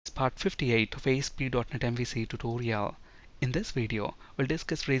part 58 of ASP.NET MVC tutorial. In this video, we'll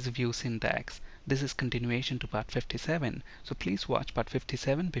discuss razor view syntax. This is continuation to part 57, so please watch part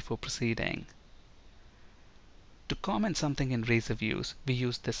 57 before proceeding. To comment something in razor views, we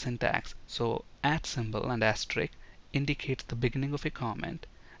use this syntax. So @ symbol and asterisk indicates the beginning of a comment,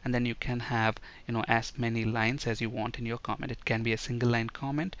 and then you can have as many lines as you want in your comment. It can be a single line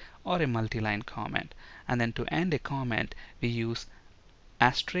comment or a multi-line comment. And then to end a comment, we use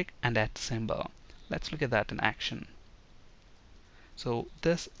asterisk and @ symbol. Let's look at that in action. So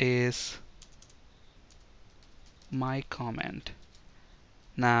this is my comment.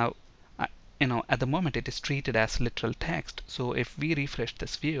 Now at the moment it is treated as literal text, so if we refresh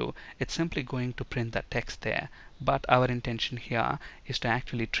this view, it's simply going to print that text there, but our intention here is to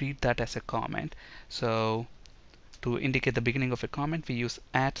actually treat that as a comment. So to indicate the beginning of a comment, we use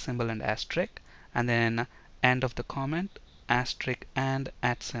 @ symbol and asterisk, and then end of the comment, asterisk and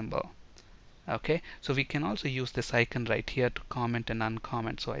 @ symbol. Okay, so we can also use this icon right here to comment and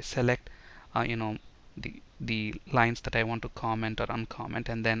uncomment. So I select the lines that I want to comment or uncomment,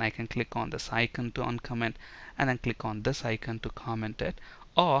 and then I can click on this icon to uncomment and then click on this icon to comment it.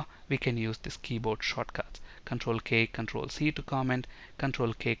 Or we can use this keyboard shortcuts, Control K, Control C to comment,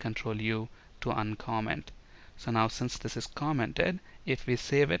 Control K, Control U to uncomment. So now since this is commented, if we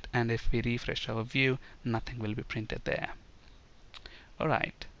save it and if we refresh our view, nothing will be printed there.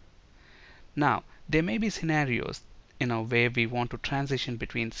 Alright. Now there may be scenarios where we want to transition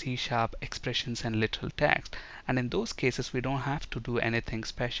between C# expressions and literal text, and in those cases we don't have to do anything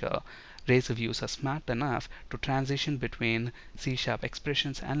special. Razor views are smart enough to transition between C#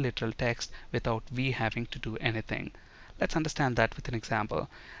 expressions and literal text without we having to do anything. Let's understand that with an example.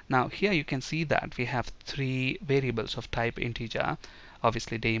 Now here you can see that we have three variables of type integer,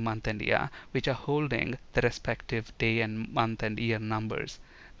 obviously day, month and year, which are holding the respective day and month and year numbers.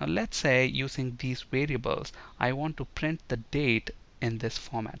 Now let's say using these variables I want to print the date in this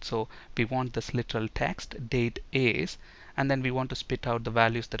format. So we want this literal text, date is, and then we want to spit out the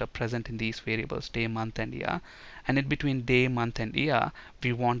values that are present in these variables, day, month and year. And in between day, month and year,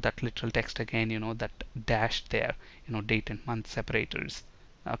 we want that literal text again, that dash there, date and month separators.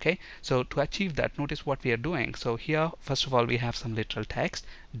 Okay, so to achieve that, notice what we are doing. So here first of all we have some literal text,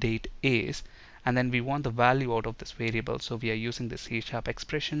 date is, and then we want the value out of this variable, so we are using the C#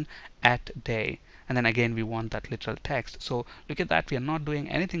 expression @day, and then again we want that literal text. So look at that, we are not doing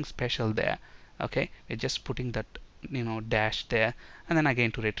anything special there. Okay, we're just putting that dash there, and then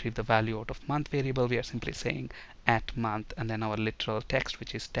again to retrieve the value out of month variable, we are simply saying @month, and then our literal text,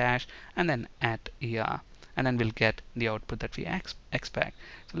 which is dash, and then @year, and then we'll get the output that we expect.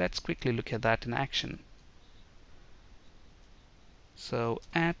 So let's quickly look at that in action. So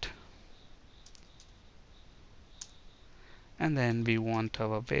and then we want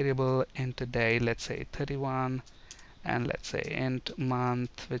our variable int day, let's say 31, and let's say int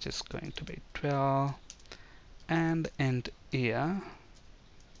month, which is going to be 12, and int year,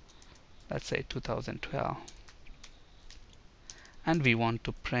 let's say 2012, and we want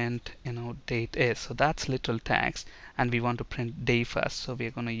to print date is, so that's literal text, and we want to print day first, so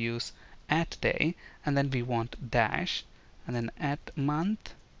we're going to use @day, and then we want dash, and then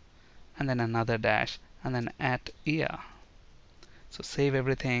 @month, and then another dash, and then @year. So save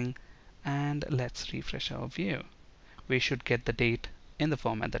everything and let's refresh our view. We should get the date in the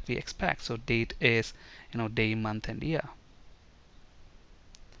format that we expect. So date is day, month and year.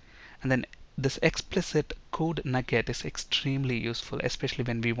 And then this explicit code nugget is extremely useful, especially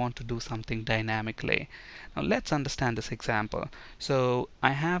when we want to do something dynamically. Now let's understand this example. So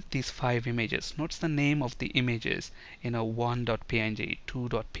I have these 5 images. Notice the name of the images, 1.png,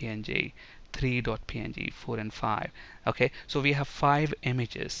 2.png, 3.png, 4 and 5. Okay, so we have 5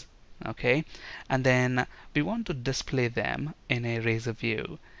 images. Okay, and then we want to display them in a razor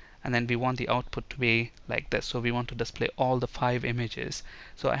view, and then we want the output to be like this. So we want to display all the 5 images.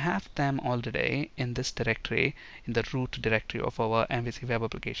 So I have them already in this directory, in the root directory of our MVC web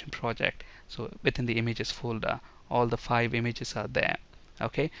application project. So within the images folder, all the 5 images are there.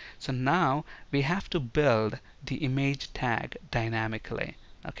 Okay, so now we have to build the image tag dynamically.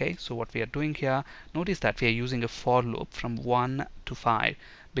 Okay, so what we are doing here, notice that we are using a for loop from 1 to 5,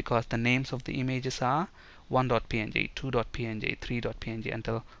 because the names of the images are 1.png, 2.png, 3.png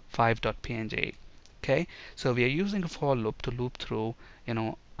until 5.png. Okay, so we are using a for loop to loop through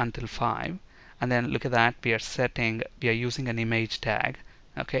until 5, and then look at that, we are using an image tag.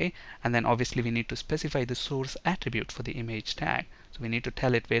 Okay, and then obviously we need to specify the source attribute for the image tag. So we need to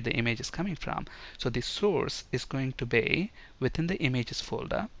tell it where the image is coming from. So the source is going to be within the images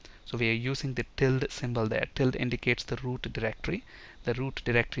folder. So we are using the tilde symbol there. Tilde indicates the root directory. The root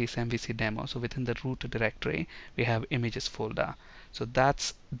directory is MVCDemo. So within the root directory, we have images folder. So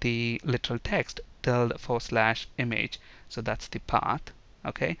that's the literal text, tilde/image. So that's the path.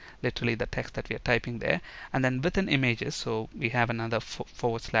 Okay, literally the text that we are typing there. And then within images, so we have another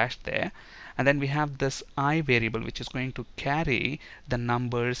 / there. And then we have this I variable, which is going to carry the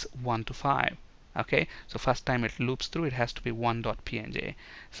numbers 1 to 5. Okay, so first time it loops through, it has to be 1.png.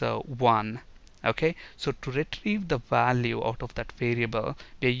 So 1. Okay, so to retrieve the value out of that variable,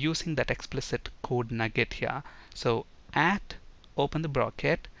 we are using that explicit code nugget here. So at, open the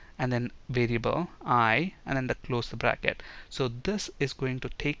bracket, and then variable I, and then close the bracket. So this is going to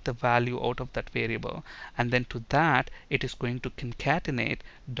take the value out of that variable, and then to that it is going to concatenate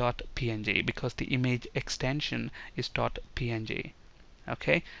 .png, because the image extension is .png.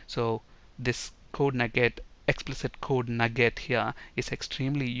 Okay, so this code nugget, explicit code nugget here, is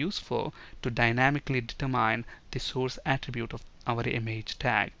extremely useful to dynamically determine the source attribute of our image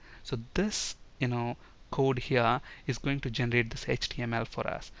tag. So this, code here is going to generate this HTML for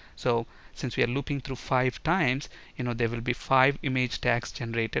us. So since we are looping through 5 times, there will be 5 image tags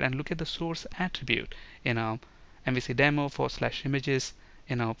generated. And look at the source attribute, MVCDemo /images,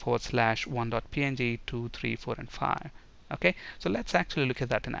 /1.png, 2, 3, 4, and 5. Okay, so let's actually look at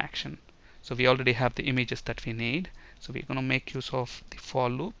that in action. So we already have the images that we need. So we're going to make use of the for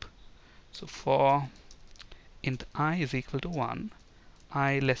loop. So for int I is equal to 1,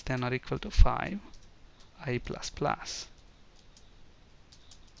 I less than or equal to 5, I ++.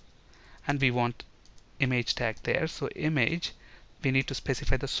 And we want image tag there. So image, we need to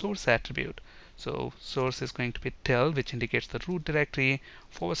specify the source attribute. So source is going to be tilde, which indicates the root directory,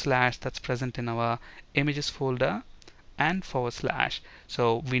 / that's present in our images folder, and /.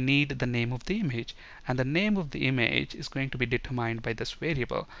 So we need the name of the image, and the name of the image is going to be determined by this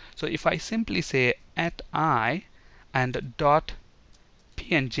variable. So if I simply say @I and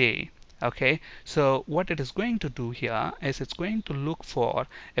 .png, okay, so what it is going to do here is it's going to look for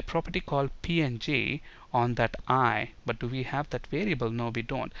a property called png on that I. But do we have that variable? No, we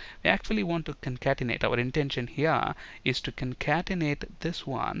don't. We actually want to concatenate. Our intention here is to concatenate this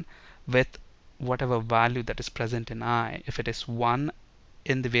one with whatever value that is present in I. If it is 1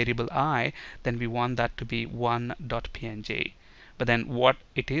 in the variable I, then we want that to be 1.png. But then what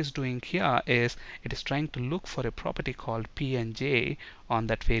it is doing here is it is trying to look for a property called png on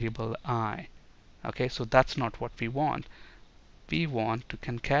that variable I. Okay, so that's not what we want. We want to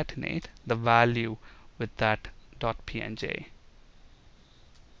concatenate the value with that .png.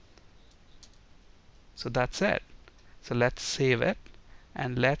 So that's it. So let's save it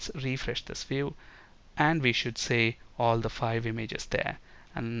and let's refresh this view, and we should see all the 5 images there.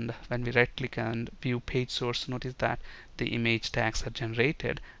 And when we right click and view page source, notice that the image tags are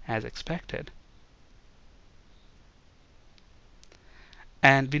generated as expected.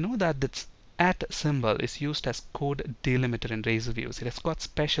 And we know that this @ symbol is used as code delimiter in Razor views. It has got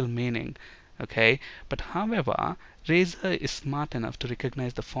special meaning. Okay, but however, Razor is smart enough to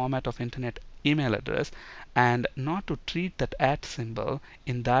recognize the format of internet email address and not to treat that @ symbol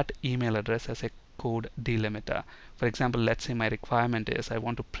in that email address as a code delimiter. For example, let's say my requirement is I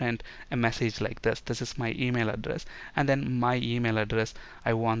want to print a message like this. This is my email address, and then my email address,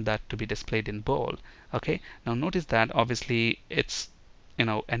 I want that to be displayed in bold. Okay, now notice that obviously it's,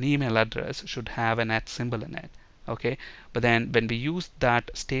 an email address should have an @ symbol in it. Okay, but then when we use that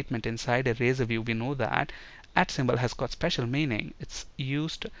statement inside a Razor view, we know that @ symbol has got special meaning. It's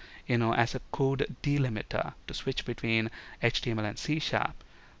used, as a code delimiter to switch between HTML and C#.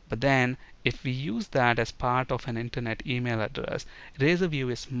 But then if we use that as part of an internet email address, Razor view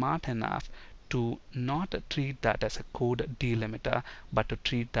is smart enough to not treat that as a code delimiter, but to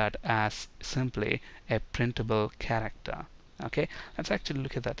treat that as simply a printable character. Okay, let's actually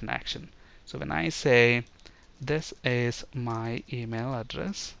look at that in action. So when I say this is my email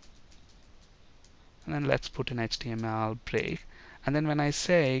address, and then let's put an HTML break, and then when I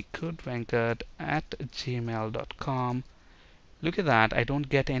say kudvenkat@gmail.com, look at that, I don't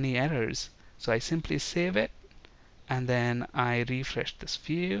get any errors. So I simply save it, and then I refresh this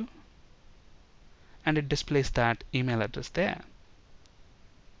view, and it displays that email address there.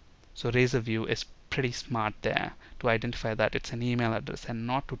 So Razor view is pretty smart there to identify that it's an email address and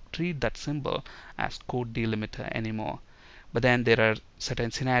not to treat that symbol as code delimiter anymore. But then there are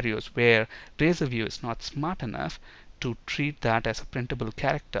certain scenarios where Razor view is not smart enough to treat that as a printable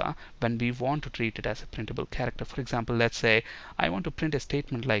character when we want to treat it as a printable character. For example, let's say I want to print a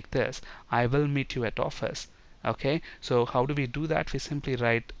statement like this: I will meet you at office. Okay, so how do we do that? We simply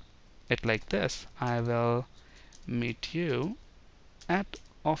write it like this: I will meet you at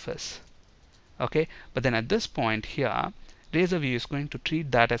office. Okay, but then at this point here, Razor View is going to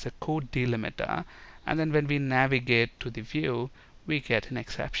treat that as a code delimiter, and then when we navigate to the view, we get an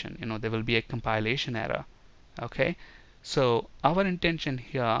exception. There will be a compilation error. Okay, so our intention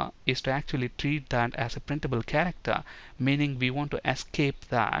here is to actually treat that as a printable character, meaning we want to escape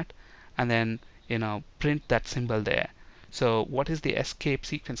that and then print that symbol there. So what is the escape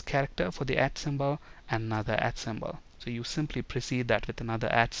sequence character for the @ symbol? Another @ symbol. So you simply precede that with another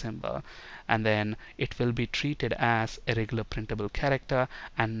 @ symbol, and then it will be treated as a regular printable character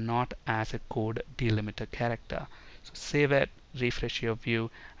and not as a code delimiter character. So save it, refresh your view,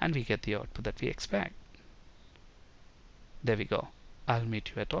 and we get the output that we expect. There we go. I'll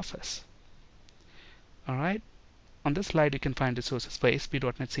meet you at office. Alright. On this slide, you can find resources for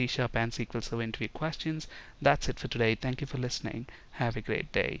ASP.NET C# and SQL Server interview questions. That's it for today. Thank you for listening. Have a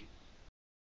great day.